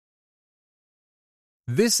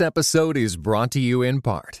This episode is brought to you in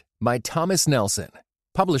part by Thomas Nelson,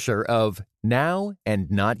 publisher of Now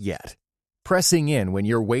and Not Yet. Pressing in when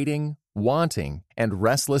you're waiting, wanting, and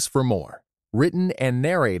restless for more. Written and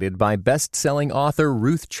narrated by best-selling author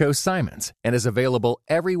Ruth Cho Simons and is available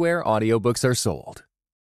everywhere audiobooks are sold.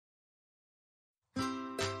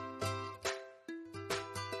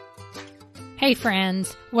 Hey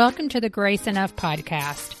friends, welcome to the Grace Enough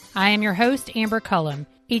podcast. I am your host, Amber Cullum.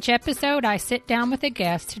 Each episode, I sit down with a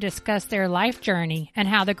guest to discuss their life journey and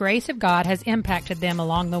how the grace of God has impacted them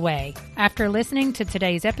along the way. After listening to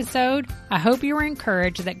today's episode, I hope you are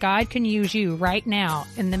encouraged that God can use you right now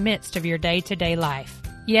in the midst of your day-to-day life.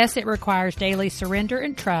 Yes, it requires daily surrender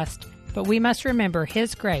and trust, but we must remember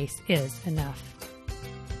His grace is enough.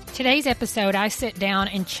 Today's episode, I sit down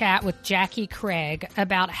and chat with Jackie Craig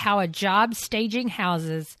about how a job staging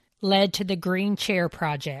houses led to the Green Chair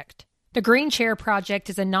Project. The Green Chair Project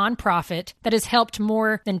is a nonprofit that has helped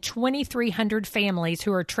more than 2,300 families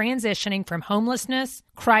who are transitioning from homelessness,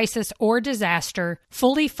 crisis, or disaster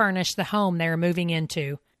fully furnish the home they are moving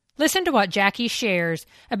into. Listen to what Jackie shares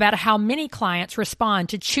about how many clients respond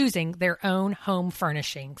to choosing their own home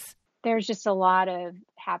furnishings. There's just a lot of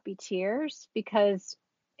happy tears because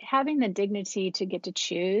having the dignity to get to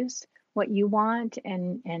choose what you want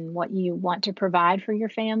and what you want to provide for your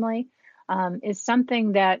family is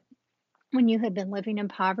something that when you have been living in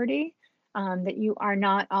poverty, that you are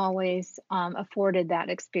not always afforded that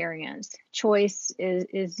experience. Choice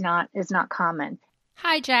is not common.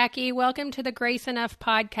 Hi, Jackie. Welcome to the Grace Enough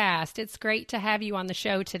podcast. It's great to have you on the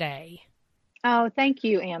show today. Oh, thank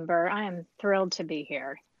you, Amber. I am thrilled to be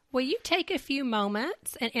here. Will you take a few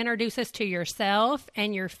moments and introduce us to yourself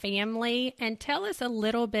and your family and tell us a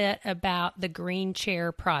little bit about the Green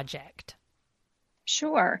Chair Project?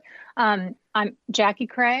 Sure. I'm Jackie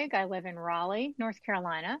Craig. I live in Raleigh, North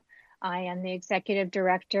Carolina. I am the executive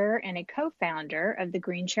director and a co-founder of the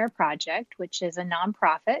Green Chair Project, which is a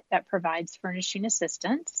nonprofit that provides furnishing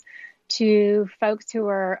assistance to folks who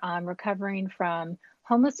are recovering from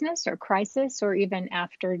homelessness or crisis or even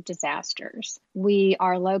after disasters. We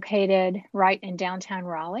are located right in downtown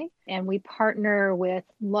Raleigh, and we partner with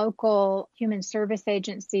local human service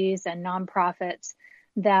agencies and nonprofits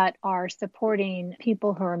that are supporting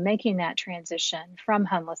people who are making that transition from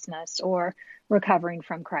homelessness or recovering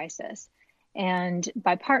from crisis. And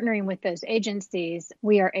by partnering with those agencies,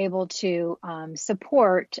 we are able to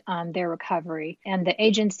support their recovery. And the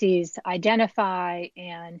agencies identify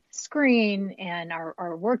and screen and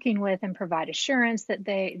are working with and provide assurance that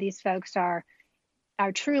these folks are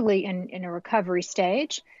truly in a recovery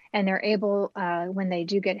stage. And they're able, when they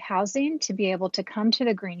do get housing, to be able to come to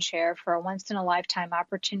the Green Chair for a once-in-a-lifetime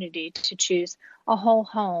opportunity to choose a whole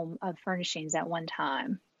home of furnishings at one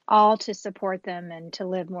time, all to support them and to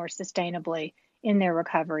live more sustainably in their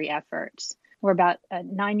recovery efforts. We're about a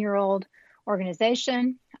 9-year-old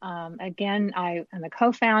organization. Again, I am a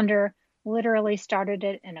co-founder, literally started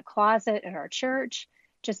it in a closet at our church,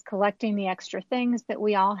 just collecting the extra things that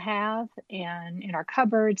we all have and in our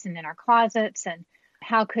cupboards and in our closets, and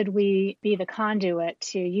how could we be the conduit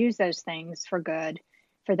to use those things for good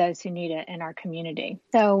for those who need it in our community.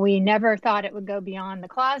 So we never thought it would go beyond the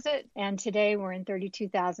closet. And today we're in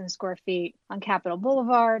 32,000 square feet on Capitol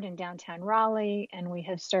Boulevard in downtown Raleigh. And we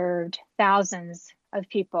have served thousands of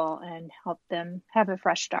people and helped them have a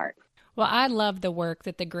fresh start. Well, I love the work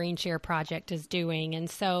that the Green Chair Project is doing. And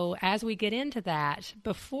so as we get into that,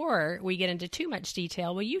 before we get into too much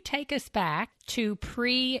detail, will you take us back to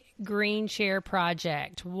pre-Green Chair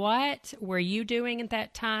Project? What were you doing at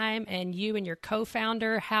that time? And you and your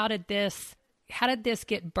co-founder, how did this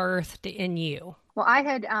get birthed in you? Well, I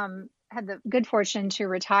had the good fortune to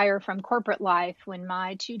retire from corporate life when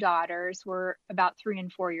my 2 daughters were about 3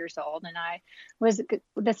 and 4 years old. And I was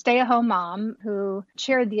the stay-at-home mom who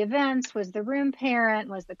chaired the events, was the room parent,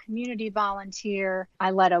 was the community volunteer.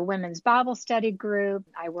 I led a women's Bible study group.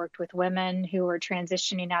 I worked with women who were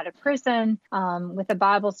transitioning out of prison with a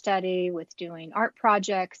Bible study, with doing art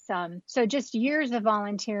projects. So just years of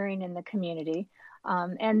volunteering in the community.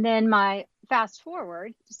 And then fast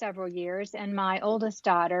forward several years, and my oldest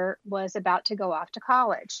daughter was about to go off to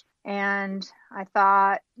college. And I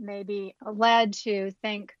thought, maybe led to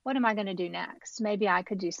think, what am I going to do next? Maybe I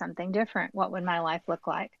could do something different. What would my life look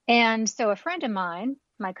like? And so a friend of mine,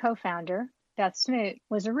 my co-founder, Beth Smoot,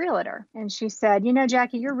 was a realtor. And she said,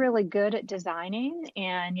 Jackie, you're really good at designing.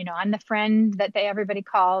 And, I'm the friend that everybody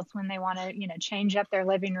calls when they want to, change up their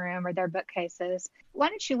living room or their bookcases. Why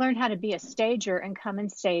don't you learn how to be a stager and come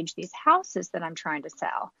and stage these houses that I'm trying to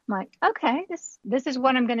sell? I'm like, okay, this is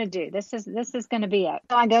what I'm going to do. This is going to be it.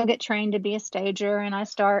 So I go get trained to be a stager, and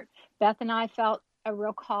Beth and I felt a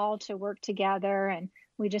real call to work together, and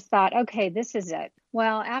we just thought, okay, this is it.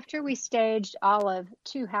 Well, after we staged all of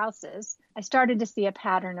 2 houses, I started to see a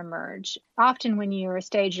pattern emerge. Often when you're a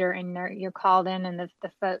stager and you're called in and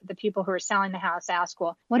the people who are selling the house ask,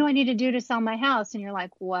 well, what do I need to do to sell my house? And you're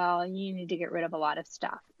like, well, you need to get rid of a lot of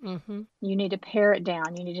stuff. Mm-hmm. You need to pare it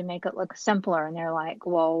down. You need to make it look simpler. And they're like,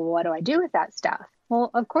 well, what do I do with that stuff?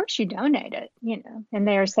 Well, of course you donate it, and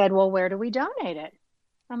they said, well, where do we donate it?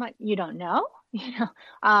 I'm like, you don't know?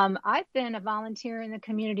 I've been a volunteer in the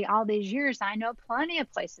community all these years. I know plenty of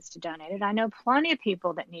places to donate it. I know plenty of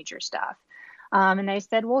people that need your stuff. And they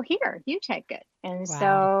said, well, here, you take it. And Wow.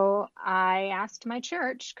 So I asked my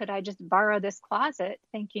church, could I just borrow this closet,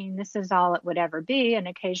 thinking this is all it would ever be, an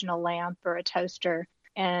occasional lamp or a toaster,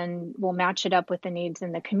 and we'll match it up with the needs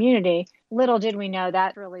in the community. Little did we know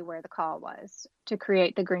that's really where the call was, to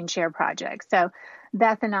create the Green Chair Project. So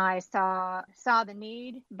Beth and I saw the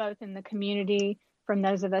need both in the community from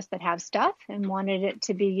those of us that have stuff and wanted it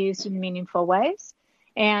to be used in meaningful ways,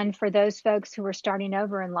 and for those folks who were starting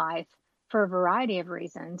over in life for a variety of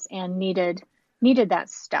reasons and needed that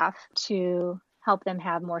stuff to help them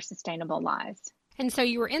have more sustainable lives. And so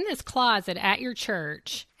you were in this closet at your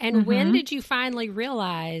church, and when did you finally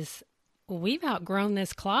realize, we've outgrown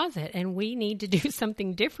this closet and we need to do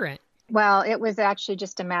something different? Well, it was actually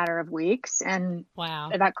just a matter of weeks, and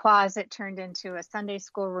Wow. that closet turned into a Sunday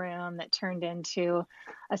school room, that turned into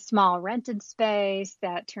a small rented space,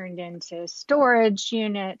 that turned into storage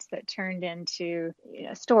units, that turned into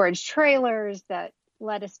storage trailers, that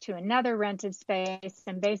led us to another rented space.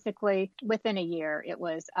 And basically within a year, it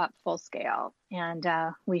was up full scale. And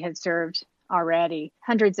we had served already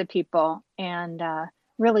hundreds of people and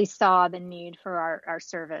really saw the need for our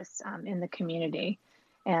service in the community.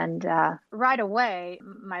 And right away,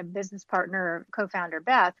 my business partner, co-founder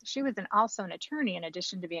Beth, she was also an attorney in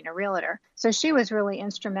addition to being a realtor. So she was really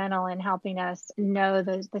instrumental in helping us know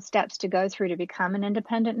the steps to go through to become an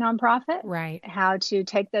independent nonprofit. Right. How to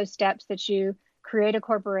take those steps that you create a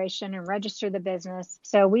corporation and register the business.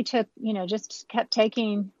 So we took, just kept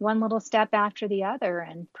taking one little step after the other.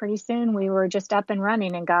 And pretty soon we were just up and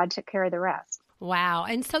running, and God took care of the rest. Wow.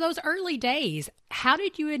 And so those early days, how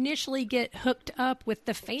did you initially get hooked up with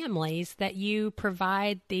the families that you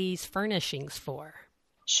provide these furnishings for?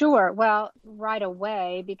 Sure. Well, right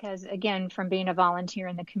away, because again, from being a volunteer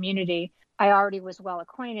in the community, I already was well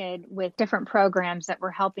acquainted with different programs that were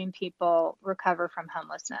helping people recover from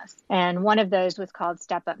homelessness. And one of those was called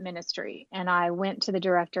Step Up Ministry. And I went to the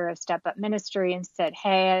director of Step Up Ministry and said,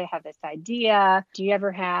 hey, I have this idea. Do you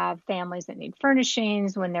ever have families that need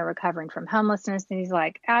furnishings when they're recovering from homelessness? And he's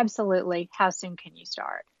like, absolutely. How soon can you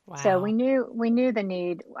start? Wow. So we knew the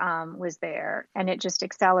need was there, and it just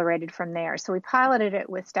accelerated from there. So we piloted it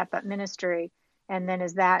with Step Up Ministry. And then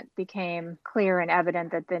as that became clear and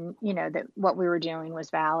evident that that what we were doing was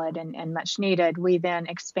valid and much needed, we then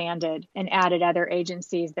expanded and added other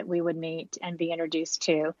agencies that we would meet and be introduced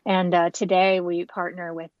to. And today we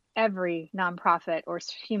partner with every nonprofit or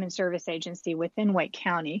human service agency within Wake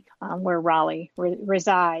County, where Raleigh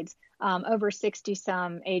resides, over 60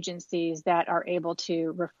 some agencies that are able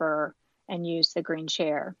to refer and use the Green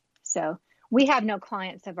Chair. So we have no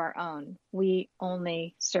clients of our own. We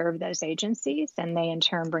only serve those agencies, and they in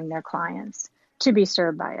turn bring their clients to be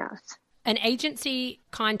served by us. An agency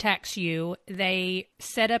contacts you. They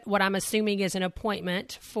set up what I'm assuming is an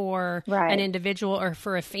appointment for an individual or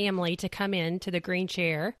for a family to come in to the Green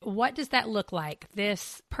Chair. What does that look like?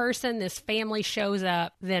 This family shows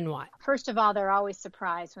up, then what? First of all, they're always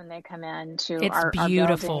surprised when they come in to our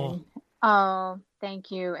beautiful. building. Oh,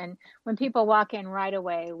 thank you. And when people walk in right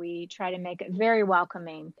away, we try to make it very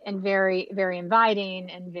welcoming and very, very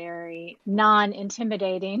inviting and very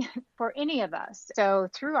non-intimidating for any of us. So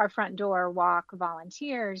through our front door walk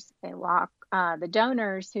volunteers, they walk the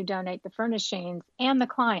donors who donate the furnishings and the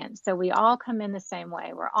clients. So we all come in the same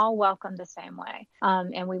way. We're all welcome the same way.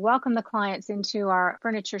 And we welcome the clients into our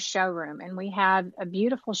furniture showroom. And we have a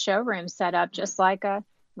beautiful showroom set up just like a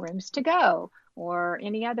Rooms to Go or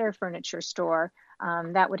any other furniture store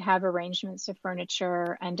that would have arrangements of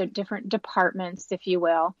furniture and different departments, if you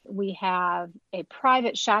will. We have a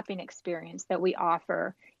private shopping experience that we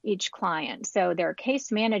offer each client. So their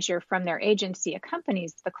case manager from their agency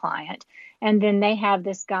accompanies the client, and then they have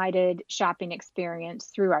this guided shopping experience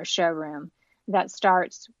through our showroom that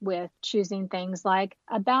starts with choosing things like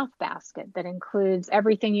a bath basket that includes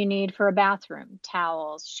everything you need for a bathroom: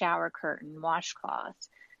 towels, shower curtain, washcloths.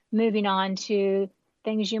 Moving on to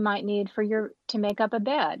things you might need to make up a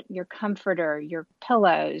bed: your comforter, your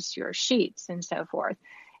pillows, your sheets, and so forth.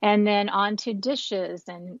 And then on to dishes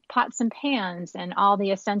and pots and pans and all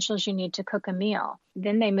the essentials you need to cook a meal.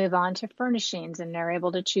 Then they move on to furnishings, and they're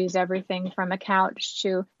able to choose everything from a couch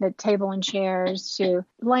to the table and chairs to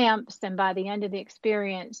lamps. And by the end of the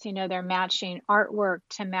experience, they're matching artwork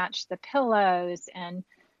to match the pillows. And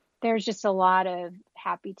there's just a lot of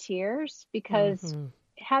happy tears because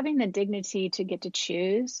having the dignity to get to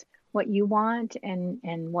choose what you want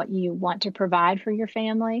and what you want to provide for your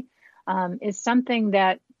family is something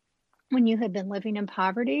that when you have been living in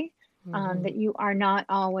poverty, that you are not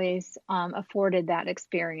always afforded that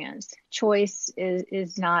experience. Choice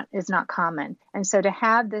is not common. And so to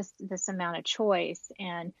have this amount of choice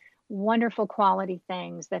and wonderful quality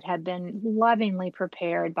things that have been lovingly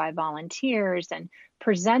prepared by volunteers and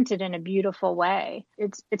presented in a beautiful way.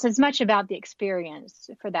 It's as much about the experience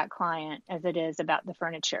for that client as it is about the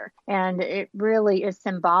furniture. And it really is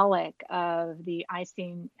symbolic of the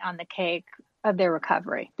icing on the cake of their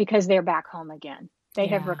recovery because they're back home again. They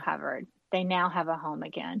have recovered. They now have a home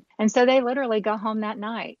again. And so they literally go home that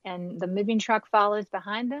night and the moving truck follows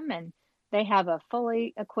behind them and they have a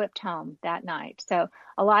fully equipped home that night. So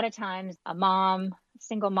a lot of times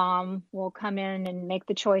single mom will come in and make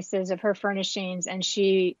the choices of her furnishings, and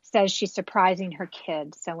she says she's surprising her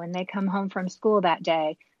kids. So when they come home from school that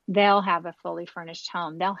day, they'll have a fully furnished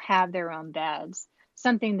home. They'll have their own beds,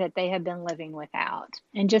 something that they have been living without.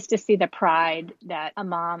 And just to see the pride that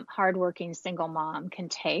a hardworking single mom can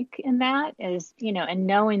take in that is, and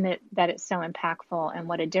knowing that it's so impactful and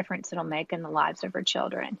what a difference it'll make in the lives of her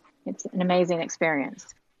children. It's an amazing experience.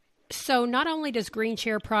 So not only does Green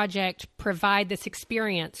Chair Project provide this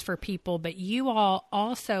experience for people, but you all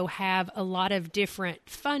also have a lot of different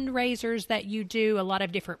fundraisers that you do, a lot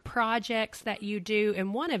of different projects that you do.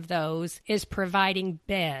 And one of those is providing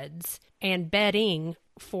beds and bedding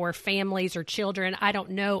for families or children. I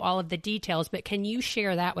don't know all of the details, but can you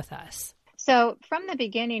share that with us? So from the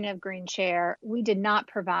beginning of Green Chair, we did not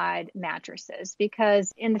provide mattresses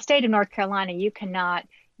because in the state of North Carolina, you cannot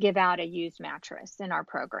give out a used mattress in our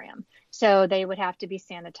program. So they would have to be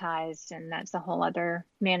sanitized, and that's a whole other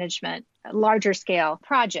management, larger scale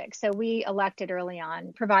project. So we elected early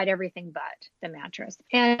on, provide everything but the mattress.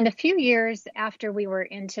 And a few years after we were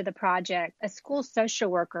into the project, a school social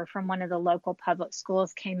worker from one of the local public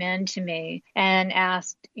schools came in to me and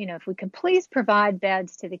asked, if we could please provide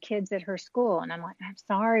beds to the kids at her school. And I'm like, I'm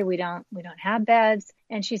sorry, we don't have beds.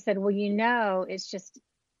 And she said, well, it's just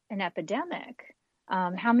an epidemic.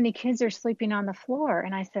 How many kids are sleeping on the floor?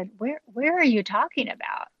 And I said, where are you talking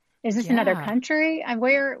about? Is this another country? And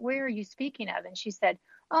where are you speaking of? And she said,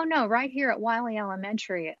 oh no, right here at Wiley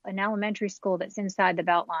Elementary, an elementary school that's inside the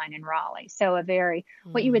Beltline in Raleigh. So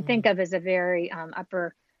what you would think of as a very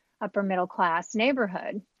upper middle class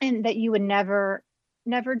neighborhood, and that you would never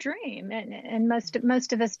dream. And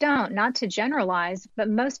most of us don't, not to generalize, but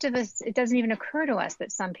most of us, it doesn't even occur to us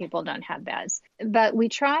that some people don't have beds. But we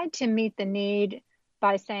tried to meet the need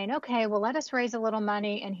by saying, okay, well, let us raise a little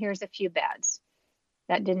money and here's a few beds.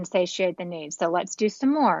 That didn't satiate the need. So let's do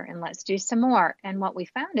some more and let's do some more. And what we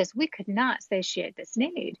found is we could not satiate this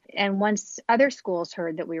need. And once other schools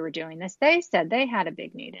heard that we were doing this, they said they had a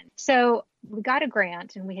big need. So we got a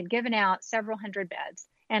grant and we had given out several hundred beds.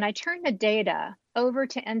 And I turned the data over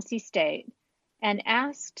to NC State and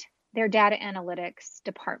asked their data analytics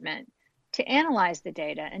department to analyze the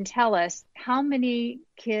data and tell us how many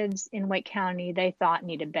kids in Wake County they thought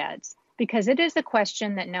needed beds, because it is a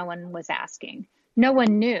question that no one was asking. No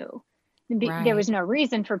one knew. Right. There was no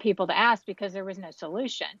reason for people to ask because there was no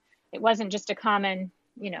solution. It wasn't just a common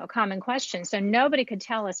question. So nobody could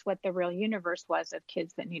tell us what the real universe was of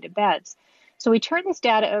kids that needed beds. So we turned this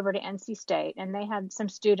data over to NC State, and they had some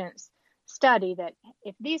students study that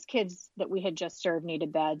if these kids that we had just served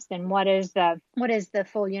needed beds, then what is the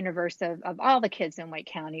full universe of all the kids in Wake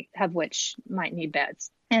County of which might need beds?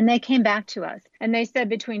 And they came back to us and they said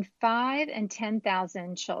between 5,000 and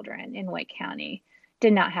 10,000 children in Wake County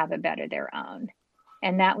did not have a bed of their own.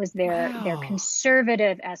 And that was their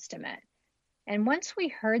conservative estimate. And once we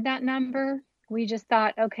heard that number, we just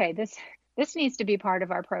thought, okay, this needs to be part of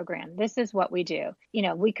our program. This is what we do.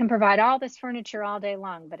 We can provide all this furniture all day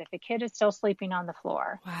long, but if a kid is still sleeping on the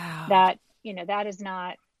floor, that's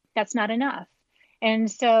not enough. And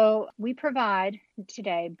so we provide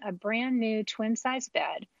today a brand new twin size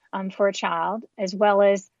bed for a child, as well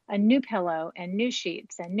as a new pillow and new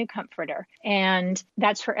sheets and new comforter. And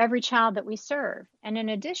that's for every child that we serve. And in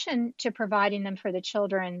addition to providing them for the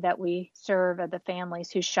children that we serve of the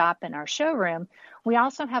families who shop in our showroom, we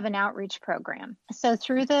also have an outreach program. So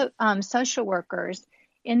through the social workers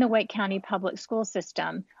in the Wake County public school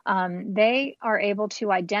system, they are able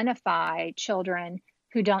to identify children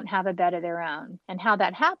who don't have a bed of their own. And how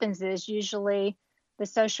that happens is usually the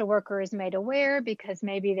social worker is made aware because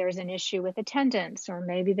maybe there's an issue with attendance, or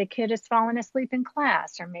maybe the kid has fallen asleep in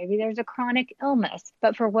class, or maybe there's a chronic illness.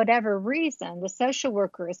 But for whatever reason, the social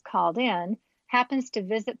worker is called in, happens to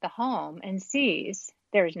visit the home, and sees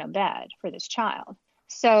there is no bed for this child.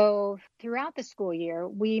 So throughout the school year,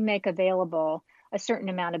 we make available a certain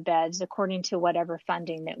amount of beds according to whatever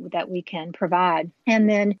funding that we can provide. And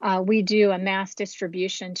then we do a mass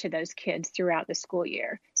distribution to those kids throughout the school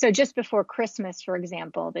year. So just before Christmas, for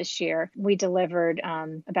example, this year, we delivered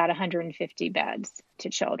about 150 beds to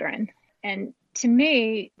children. And to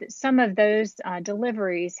me, some of those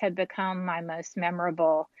deliveries have become my most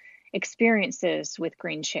memorable experiences with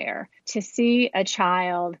Green Chair. To see a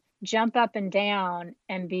child jump up and down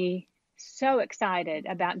and be so excited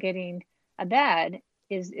about getting a bed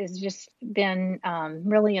is just been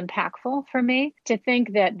really impactful for me. To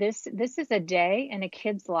think that this is a day in a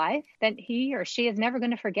kid's life that he or she is never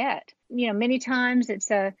going to forget. Many times it's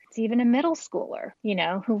even a middle schooler,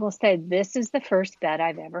 who will say, this is the first bed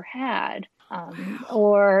I've ever had.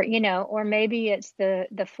 Or maybe it's the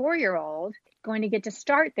 4-year-old going to get to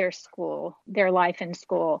start their life in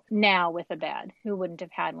school now with a bed, who wouldn't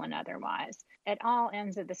have had one otherwise. At all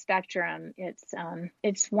ends of the spectrum,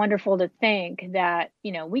 it's wonderful to think that,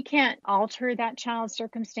 we can't alter that child's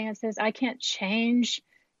circumstances. I can't change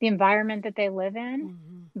the environment that they live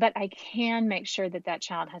in, but I can make sure that that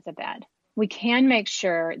child has a bed. We can make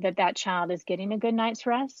sure that that child is getting a good night's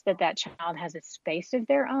rest, that that child has a space of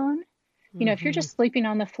their own. If you're just sleeping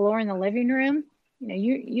on the floor in the living room,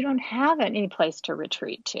 you don't have any place to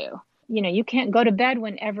retreat to. You can't go to bed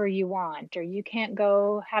whenever you want, or you can't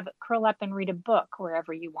go curl up and read a book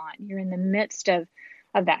wherever you want. You're in the midst of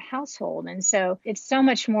that household. And so it's so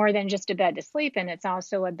much more than just a bed to sleep in. It's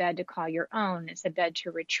also a bed to call your own. It's a bed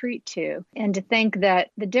to retreat to. And to think that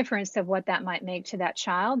the difference of what that might make to that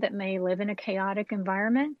child that may live in a chaotic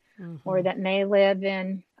environment, or that may live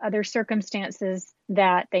in other circumstances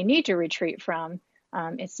that they need to retreat from.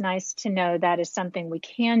 It's nice to know that is something we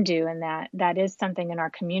can do, and that is something in our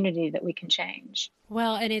community that we can change.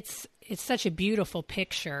 Well, and it's such a beautiful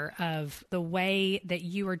picture of the way that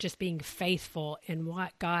you are just being faithful in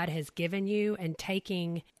what God has given you and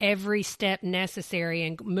taking every step necessary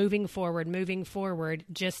and moving forward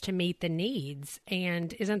just to meet the needs.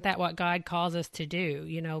 And isn't that what God calls us to do?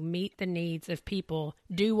 Meet the needs of people,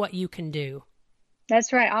 do what you can do.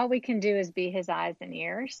 That's right. All we can do is be his eyes and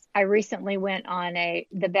ears. I recently went on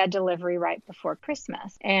the bed delivery right before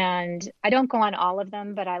Christmas, and I don't go on all of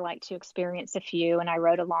them, but I like to experience a few. And I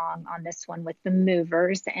rode along on this one with the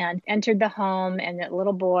movers and entered the home, and that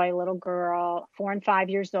little boy, little girl, 4 and 5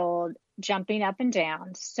 years old, jumping up and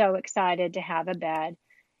down, so excited to have a bed.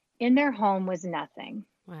 In their home was nothing.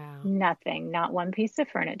 Wow. Nothing, not one piece of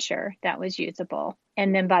furniture that was usable.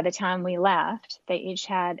 And then by the time we left, they each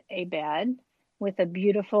had a bed with a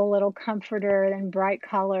beautiful little comforter and bright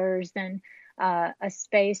colors and a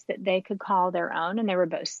space that they could call their own. And they were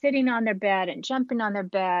both sitting on their bed and jumping on their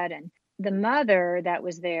bed. And the mother that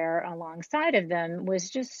was there alongside of them was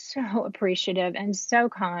just so appreciative and so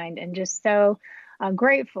kind and just so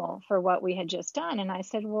grateful for what we had just done. And I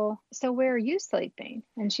said, well, so where are you sleeping?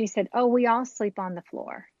 And she said, oh, we all sleep on the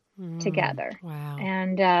floor together. Wow.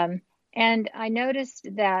 And I noticed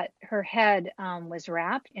that her head was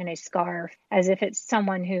wrapped in a scarf, as if it's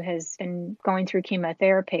someone who has been going through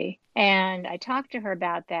chemotherapy. And I talked to her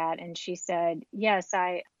about that, and she said, yes,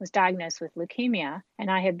 I was diagnosed with leukemia,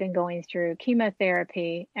 and I have been going through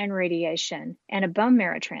chemotherapy and radiation and a bone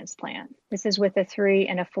marrow transplant. This is with a 3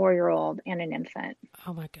 and a 4-year-old and an infant.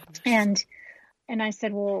 Oh, my goodness. And I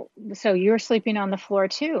said, well, so you're sleeping on the floor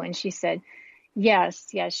too? And she said, Yes,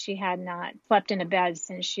 she had not slept in a bed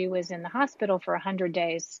since she was in the hospital for 100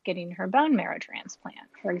 days getting her bone marrow transplant,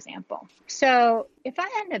 for example. So if I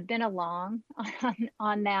hadn't have been along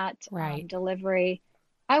on that delivery,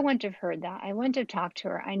 I wouldn't have heard that. I wouldn't have talked to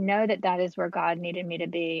her. I know that is where God needed me to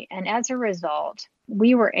be. And as a result,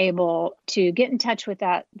 we were able to get in touch with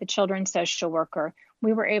the children's social worker.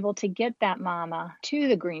 We were able to get that mama to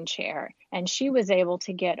the Green Chair, and she was able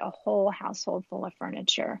to get a whole household full of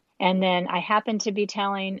furniture. And then I happened to be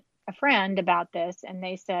telling a friend about this, and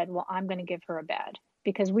they said, well, I'm going to give her a bed,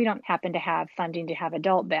 because we don't happen to have funding to have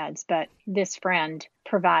adult beds, but this friend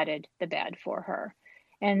provided the bed for her.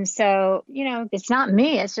 And so, it's not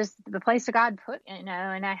me. It's just the place that God put, and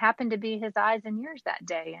I happened to be his eyes and ears that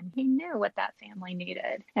day, and he knew what that family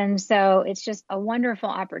needed. And so it's just a wonderful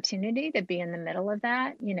opportunity to be in the middle of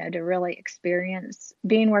that, to really experience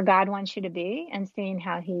being where God wants you to be and seeing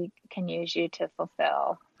how he can use you to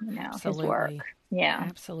fulfill, his work. Yeah,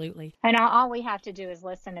 absolutely. And all we have to do is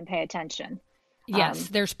listen and pay attention. Yes,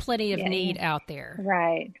 there's plenty of need out there.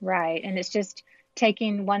 Right. And it's just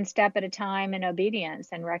taking one step at a time in obedience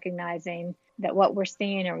and recognizing that what we're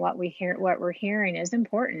seeing or what we're hearing is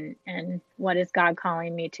important, and what is God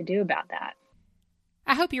calling me to do about that.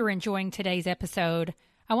 I hope you're enjoying today's episode.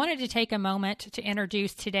 I wanted to take a moment to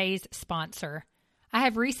introduce today's sponsor. I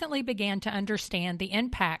have recently began to understand the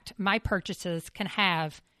impact my purchases can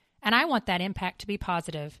have, and I want that impact to be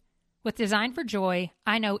positive. With Design for Joy,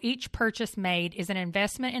 I know each purchase made is an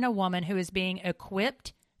investment in a woman who is being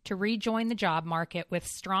equipped to rejoin the job market with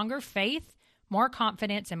stronger faith, more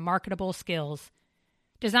confidence, and marketable skills.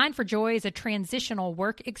 Design for Joy is a transitional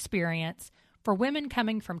work experience for women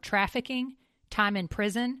coming from trafficking, time in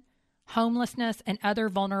prison, homelessness, and other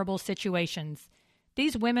vulnerable situations.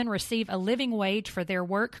 These women receive a living wage for their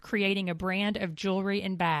work creating a brand of jewelry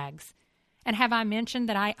and bags. And have I mentioned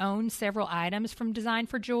that I own several items from Design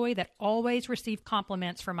for Joy that always receive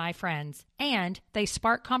compliments from my friends? And they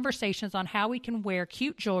spark conversations on how we can wear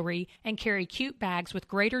cute jewelry and carry cute bags with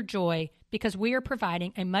greater joy because we are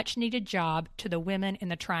providing a much-needed job to the women in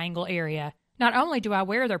the Triangle area. Not only do I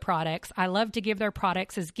wear their products, I love to give their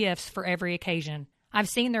products as gifts for every occasion. I've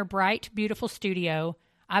seen their bright, beautiful studio.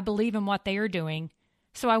 I believe in what they are doing.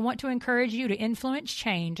 So I want to encourage you to influence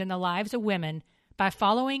change in the lives of women by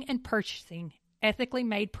following and purchasing ethically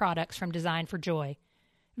made products from Design for Joy.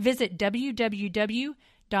 Visit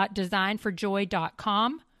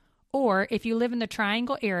www.designforjoy.com, or if you live in the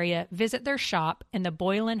Triangle area, visit their shop in the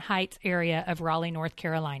Boylan Heights area of Raleigh, North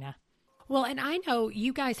Carolina. Well, and I know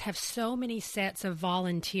you guys have so many sets of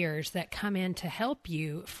volunteers that come in to help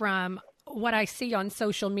you from what I see on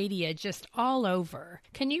social media just all over.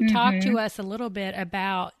 Can you talk to us a little bit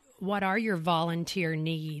about what are your volunteer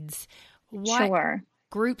needs? Sure.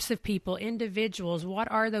 Groups of people, individuals, what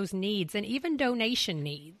are those needs, and even donation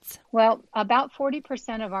needs? Well, about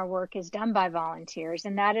 40% of our work is done by volunteers,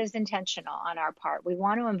 and that is intentional on our part. We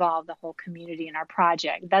want to involve the whole community in our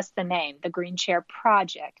project. That's the name, the Green Chair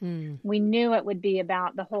Project. We knew it would be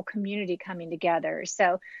about the whole community coming together.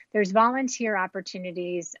 So there's volunteer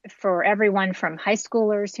opportunities for everyone from high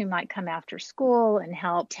schoolers who might come after school and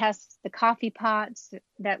help test the coffee pots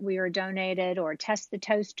that we are donated, or test the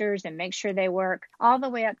toasters and make sure they work, all the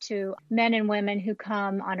way up to men and women who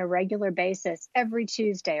come on a regular basis every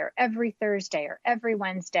Tuesday or every Thursday or every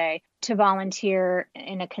Wednesday to volunteer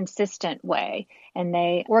in a consistent way. And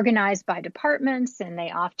they organize by departments, and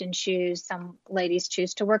they often some ladies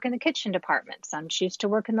choose to work in the kitchen department, some choose to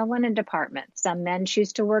work in the linen department, some men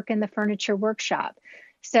choose to work in the furniture workshop.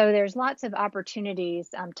 So there's lots of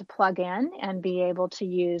opportunities to plug in and be able to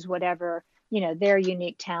use whatever their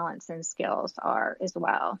unique talents and skills are as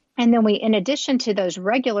well. And then in addition to those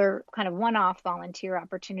regular kind of one-off volunteer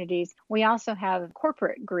opportunities, we also have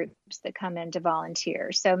corporate groups that come in to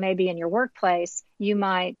volunteer. So maybe in your workplace, you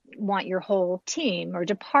might want your whole team or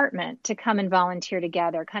department to come and volunteer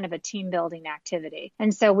together, kind of a team building activity.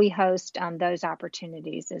 And so we host those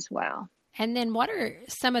opportunities as well. And then what are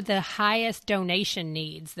some of the highest donation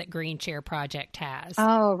needs that Green Chair Project has?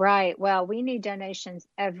 Oh, right. Well, we need donations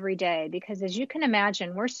every day because, as you can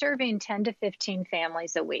imagine, we're serving 10 to 15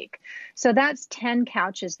 families a week. So that's 10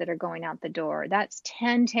 couches that are going out the door. That's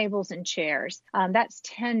 10 tables and chairs. That's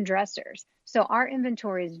 10 dressers. So our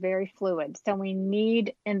inventory is very fluid. So we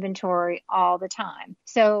need inventory all the time.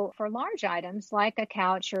 So for large items like a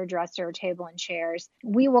couch or a dresser or table and chairs,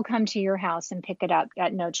 we will come to your house and pick it up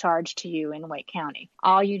at no charge to you in Wake County.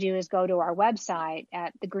 All you do is go to our website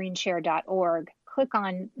at thegreenchair.org, click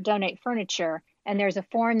on Donate Furniture, and there's a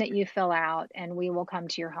form that you fill out, and we will come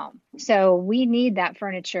to your home. So we need that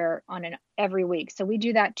furniture every week. So we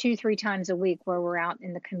do that 2-3 times a week where we're out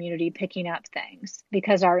in the community picking up things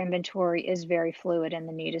because our inventory is very fluid and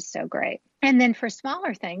the need is so great. And then for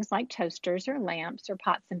smaller things like toasters or lamps or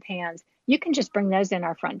pots and pans, you can just bring those in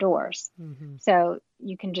our front doors. So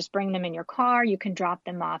you can just bring them in your car. You can drop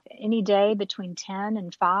them off any day between 10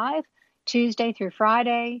 and 5. Tuesday through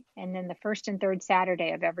Friday, and then the first and third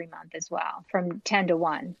Saturday of every month as well, from 10 to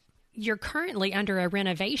 1. You're currently under a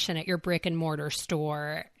renovation at your brick and mortar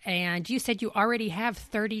store, and you said you already have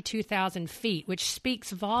 32,000 feet, which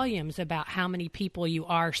speaks volumes about how many people you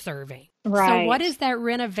are serving. Right. So what is that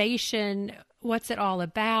renovation? what's it all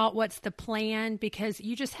about? What's the plan? Because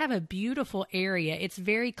you just have a beautiful area. It's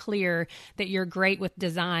very clear that you're great with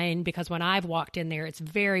design, because when I've walked in there, it's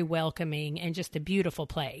very welcoming and just a beautiful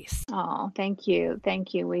place. Oh, thank you.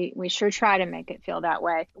 Thank you. We sure try to make it feel that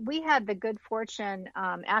way. We had the good fortune,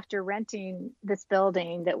 after renting this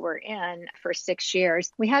building that we're in for 6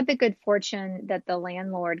 years, we had the good fortune that the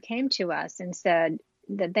landlord came to us and said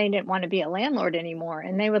that they didn't want to be a landlord anymore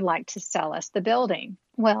and they would like to sell us the building.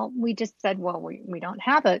 Well, we just said, well, we don't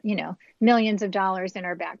have millions of dollars in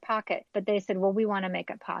our back pocket, but they said, well, we want to make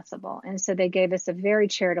it possible. And so they gave us a very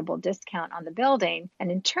charitable discount on the building.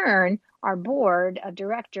 And in turn, our board of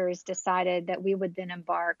directors decided that we would then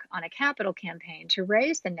embark on a capital campaign to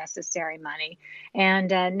raise the necessary money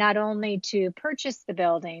and not only to purchase the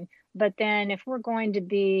building, but then if we're going to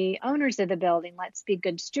be owners of the building, let's be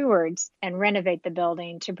good stewards and renovate the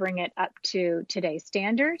building to bring it up to today's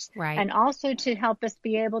standards. Right. And also to help us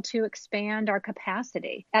be able to expand our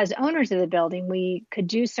capacity. As owners of the building, we could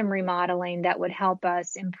do some remodeling that would help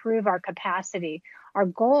us improve our capacity. Our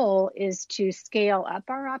goal is to scale up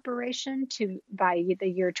our operation to by the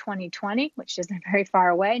year 2020, which isn't very far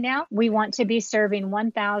away now. We want to be serving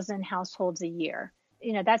 1,000 households a year.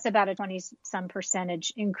 That's about a 20-some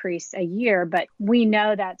percentage increase a year, but we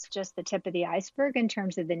know that's just the tip of the iceberg in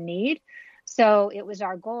terms of the need. So it was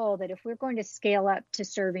our goal that if we're going to scale up to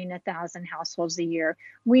serving 1,000 households a year,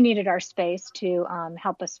 we needed our space to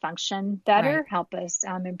help us function better, Right. help us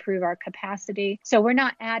improve our capacity. So we're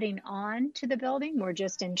not adding on to the building. We're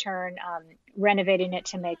just in turn renovating it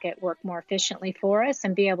to make it work more efficiently for us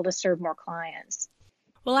and be able to serve more clients.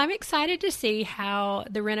 Well, I'm excited to see how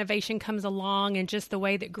the renovation comes along and just the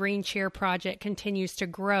way that Green Chair Project continues to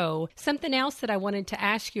grow. Something else that I wanted to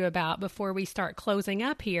ask you about before we start closing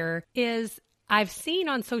up here is I've seen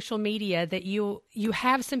on social media that you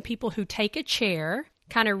have some people who take a chair,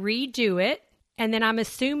 kind of redo it, and then I'm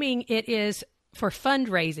assuming it is for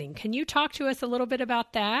fundraising. Can you talk to us a little bit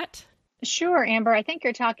about that? Sure, Amber. I think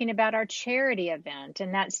you're talking about our charity event,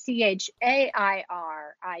 and that's CHAIRITY,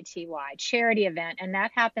 charity event, and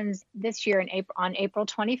that happens this year on April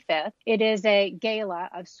 25th. It is a gala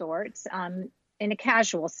of sorts, in a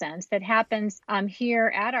casual sense, that happens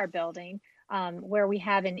here at our building, where we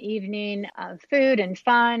have an evening of food and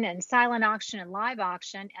fun and silent auction and live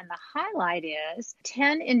auction. And the highlight is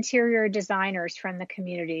 10 interior designers from the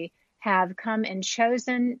community have come and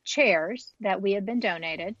chosen chairs that we have been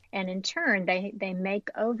donated. And in turn, they make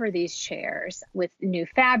over these chairs with new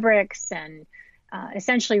fabrics and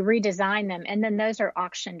essentially redesign them. And then those are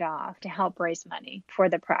auctioned off to help raise money for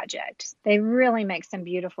the project. They really make some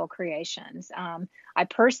beautiful creations. I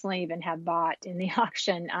personally even have bought in the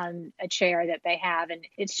auction a chair that they have. And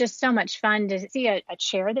it's just so much fun to see a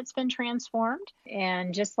chair that's been transformed.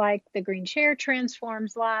 And just like the Green Chair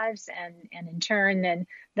transforms lives, and in turn, then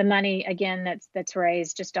the money, again, that's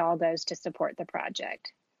raised just all goes to support the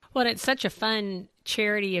project. Well, it's such a fun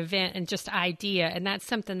charity event and just idea. And that's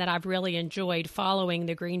something that I've really enjoyed following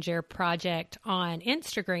the Green Chair Project on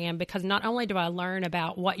Instagram, because not only do I learn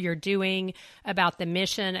about what you're doing, about the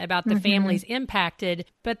mission, about the families impacted,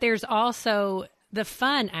 but there's also the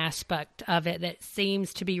fun aspect of it that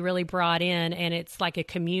seems to be really brought in, and it's like a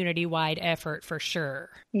community-wide effort for sure.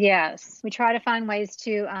 Yes, we try to find ways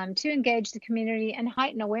to engage the community and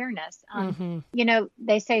heighten awareness.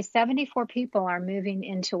 They say 74 people are moving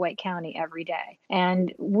into Wake County every day,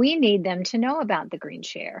 and we need them to know about the Green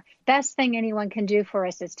Chair. Best thing anyone can do for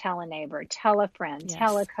us is tell a neighbor, tell a friend, Yes.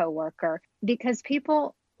 tell a coworker, because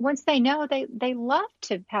people, once they know, they love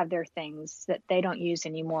to have their things that they don't use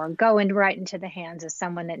anymore go right into the hands of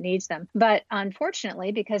someone that needs them. But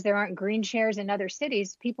unfortunately, because there aren't green chairs in other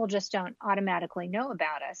cities, people just don't automatically know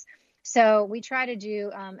about us. So we try to do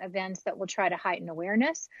events that will try to heighten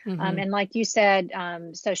awareness. And like you said,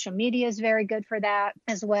 social media is very good for that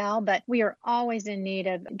as well. But we are always in need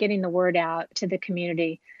of getting the word out to the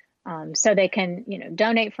community. So they can,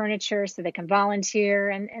 donate furniture, so they can volunteer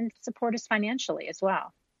and support us financially as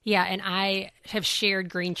well. Yeah, and I have shared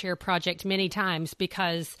Green Chair Project many times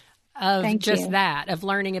because of Thank just you. that, of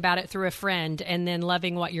learning about it through a friend and then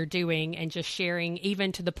loving what you're doing and just sharing,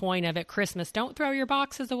 even to the point of at Christmas, don't throw your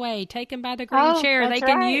boxes away. Take them by the green chair. They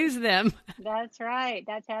that's can right. use them. That's right.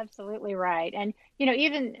 That's absolutely right. And,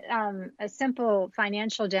 even a simple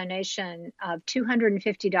financial donation of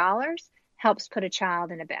 $250 helps put a child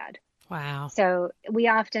in a bed. Wow. So we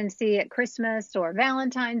often see at Christmas or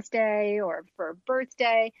Valentine's Day or for a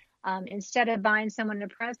birthday, instead of buying someone a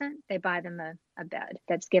present, they buy them a bed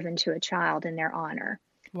that's given to a child in their honor.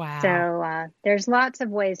 Wow. So there's lots of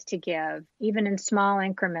ways to give, even in small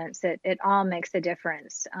increments. It all makes a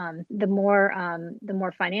difference. The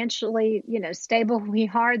more financially stable we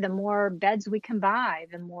are, the more beds we can buy,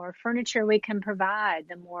 the more furniture we can provide,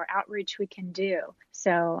 the more outreach we can do.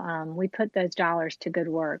 So we put those dollars to good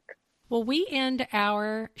work. Well, we end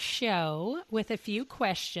our show with a few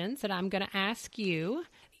questions that I'm going to ask you.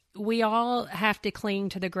 We all have to cling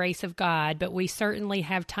to the grace of God, but we certainly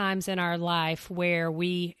have times in our life where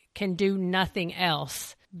we can do nothing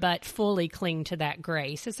else but fully cling to that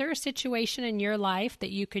grace. Is there a situation in your life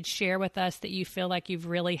that you could share with us that you feel like you've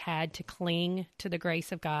really had to cling to the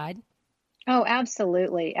grace of God? Oh,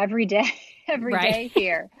 absolutely. Every day, every Right. day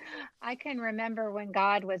here. I can remember when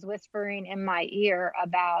God was whispering in my ear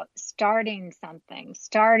about starting something,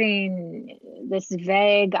 starting this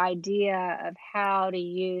vague idea of how to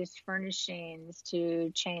use furnishings to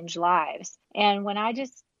change lives. And when I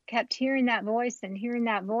just kept hearing that voice and hearing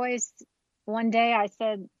that voice, one day I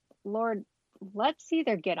said, Lord, let's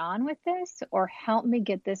either get on with this or help me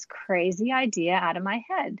get this crazy idea out of my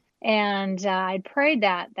head. And I prayed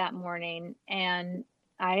that morning, and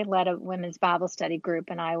I led a women's Bible study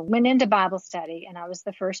group, and I went into Bible study, and I was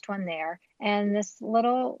the first one there. And this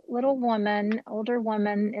little woman, older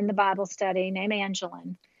woman in the Bible study named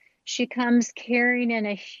Angeline, she comes carrying in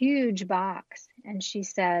a huge box, and she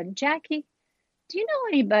said, Jackie, do you know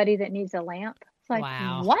anybody that needs a lamp? It's like,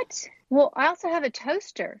 Wow. What? Well, I also have a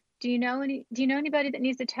toaster. Do you know anybody that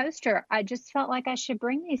needs a toaster? I just felt like I should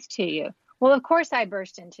bring these to you. Well, of course, I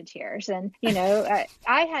burst into tears. And, I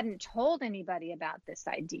hadn't told anybody about this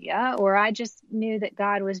idea, or I just knew that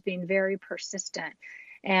God was being very persistent.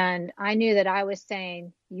 And I knew that I was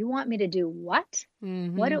saying, you want me to do what?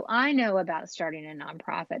 Mm-hmm. What do I know about starting a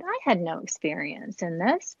nonprofit? I had no experience in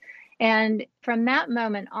this. And from that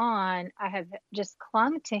moment on, I have just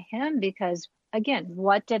clung to him because, again,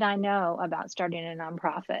 what did I know about starting a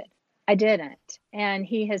nonprofit? I didn't. And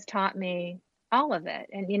he has taught me all of it.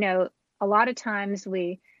 And, a lot of times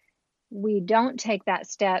we don't take that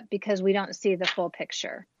step because we don't see the full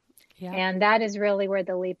picture. Yeah. And that is really where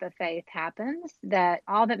the leap of faith happens, that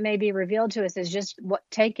all that may be revealed to us is just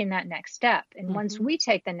taking that next step. And once we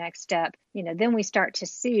take the next step, then we start to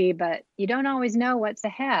see, but you don't always know what's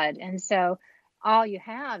ahead. And so all you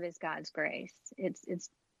have is God's grace.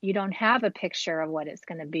 It's you don't have a picture of what it's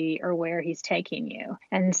going to be or where he's taking you.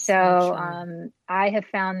 And so I have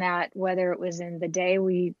found that whether it was in the day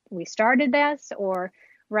we started this or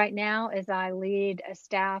right now as I lead a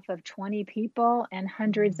staff of 20 people and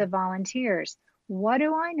hundreds of volunteers, what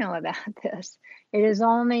do I know about this? It is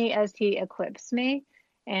only as he equips me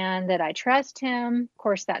and that I trust him. Of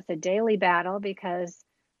course, that's a daily battle because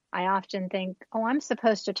I often think, I'm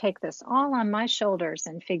supposed to take this all on my shoulders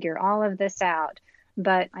and figure all of this out.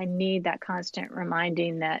 But I need that constant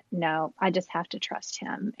reminding that, no, I just have to trust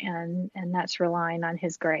him. And that's relying on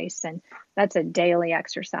his grace. And that's a daily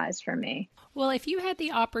exercise for me. Well, if you had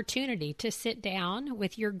the opportunity to sit down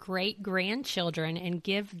with your great-grandchildren and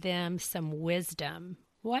give them some wisdom,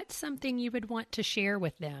 what's something you would want to share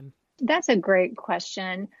with them? That's a great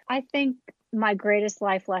question. I think my greatest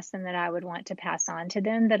life lesson that I would want to pass on to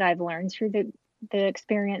them that I've learned through the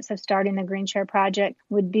experience of starting the Green Chair Project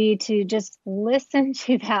would be to just listen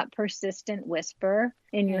to that persistent whisper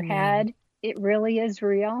in your head. It really is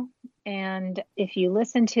real. And if you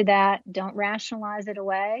listen to that, don't rationalize it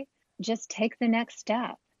away. Just take the next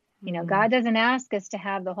step. God doesn't ask us to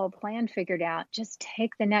have the whole plan figured out. Just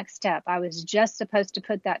take the next step. I was just supposed to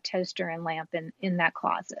put that toaster and lamp in that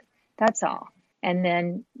closet. That's all. And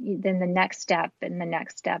then the next step and the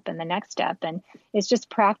next step and the next step. And it's just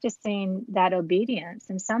practicing that obedience.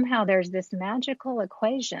 And somehow there's this magical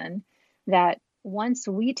equation that once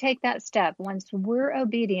we take that step, once we're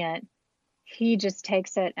obedient, he just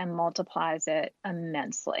takes it and multiplies it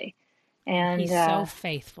immensely. And he's so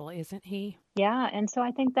faithful, isn't he? Yeah. And so I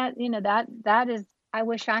think that, that is, I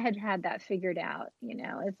wish I had had that figured out,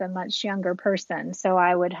 as a much younger person. So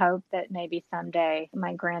I would hope that maybe someday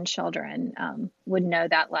my grandchildren would know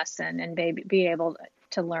that lesson and be able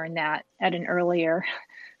to learn that at an earlier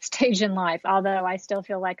stage in life. Although I still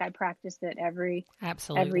feel like I practice it every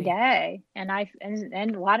day, and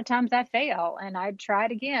and a lot of times I fail, and I try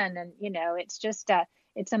it again, and it's just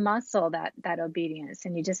it's a muscle, that obedience,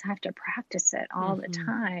 and you just have to practice it all the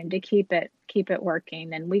time to keep it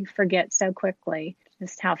working. And we forget so quickly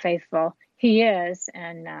just how faithful he is,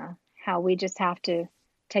 and how we just have to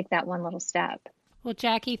take that one little step. Well,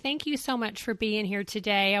 Jackie, thank you so much for being here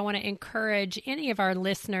today. I want to encourage any of our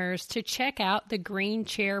listeners to check out the Green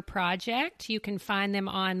Chair Project. You can find them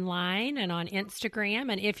online and on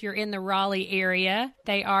Instagram. And if you're in the Raleigh area,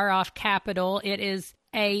 they are off Capitol. It is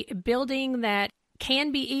a building that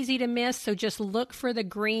can be easy to miss, so just look for the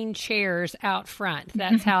green chairs out front.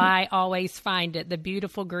 That's how I always find it, the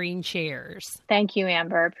beautiful green chairs. Thank you,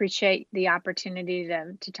 Amber. Appreciate the opportunity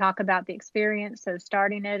to talk about the experience of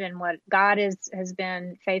starting it and what God has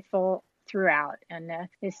been faithful throughout, and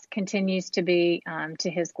this continues to be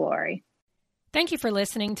to His glory. Thank you for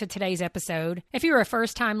listening to today's episode. If you're a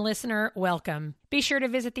first-time listener, welcome. Be sure to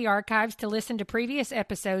visit the archives to listen to previous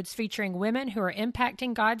episodes featuring women who are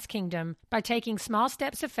impacting God's kingdom by taking small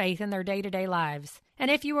steps of faith in their day-to-day lives. And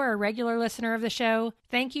if you are a regular listener of the show,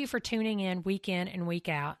 thank you for tuning in week and week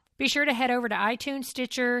out. Be sure to head over to iTunes,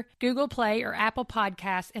 Stitcher, Google Play, or Apple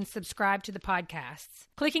Podcasts and subscribe to the podcasts.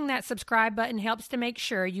 Clicking that subscribe button helps to make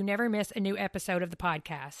sure you never miss a new episode of the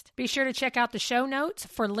podcast. Be sure to check out the show notes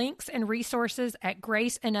for links and resources at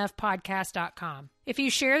graceenoughpodcast.com. If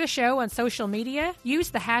you share the show on social media,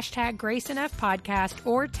 use the hashtag GraceEnoughPodcast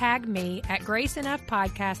or tag me at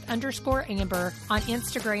GraceEnoughPodcast_Amber on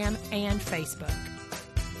Instagram and Facebook.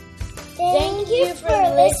 Thank you for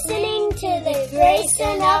listening to the Grace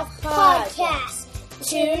Enough Podcast.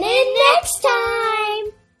 Tune in next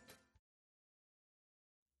time.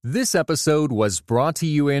 This episode was brought to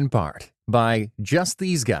you in part by Just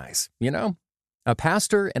These Guys. You know, a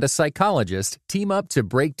pastor and a psychologist team up to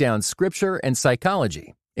break down scripture and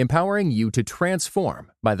psychology, empowering you to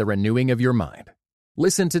transform by the renewing of your mind.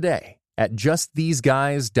 Listen today at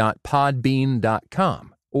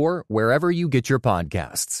justtheseguys.podbean.com or wherever you get your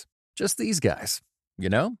podcasts. Just these guys, you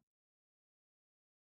know?